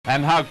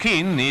and how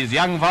keen these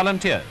young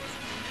volunteers.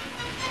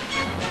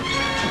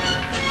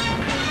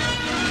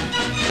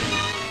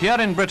 Here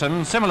in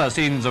Britain, similar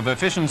scenes of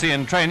efficiency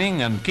in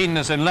training and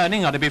keenness in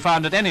learning are to be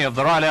found at any of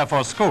the Royal Air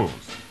Force schools.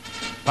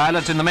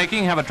 Pilots in the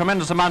making have a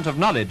tremendous amount of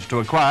knowledge to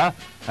acquire,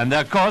 and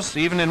their course,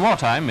 even in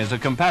wartime, is a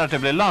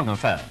comparatively long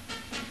affair.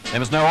 They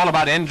must know all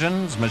about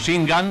engines,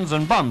 machine guns,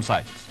 and bomb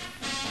sights.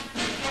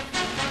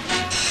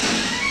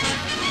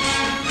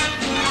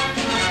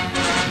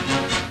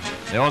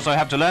 They also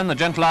have to learn the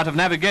gentle art of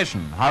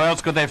navigation. How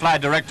else could they fly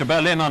direct to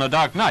Berlin on a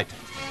dark night?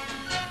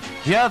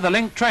 Here, the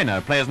link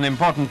trainer plays an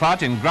important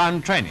part in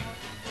ground training.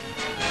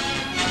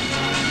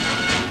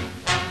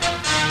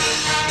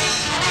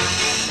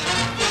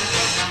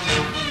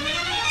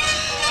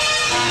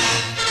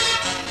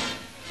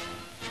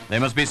 They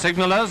must be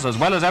signalers as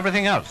well as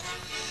everything else.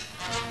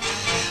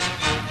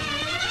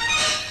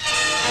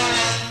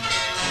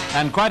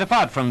 And quite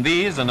apart from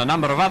these and a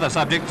number of other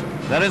subjects,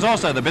 there is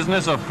also the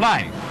business of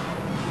flying.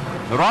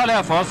 The Royal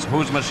Air Force,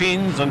 whose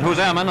machines and whose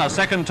airmen are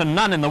second to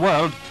none in the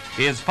world,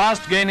 is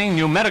fast gaining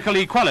numerical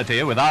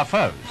equality with our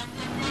foes.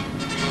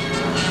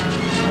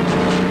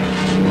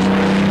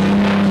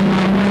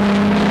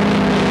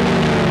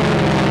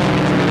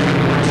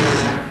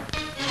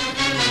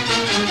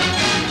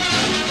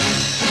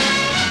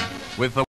 With the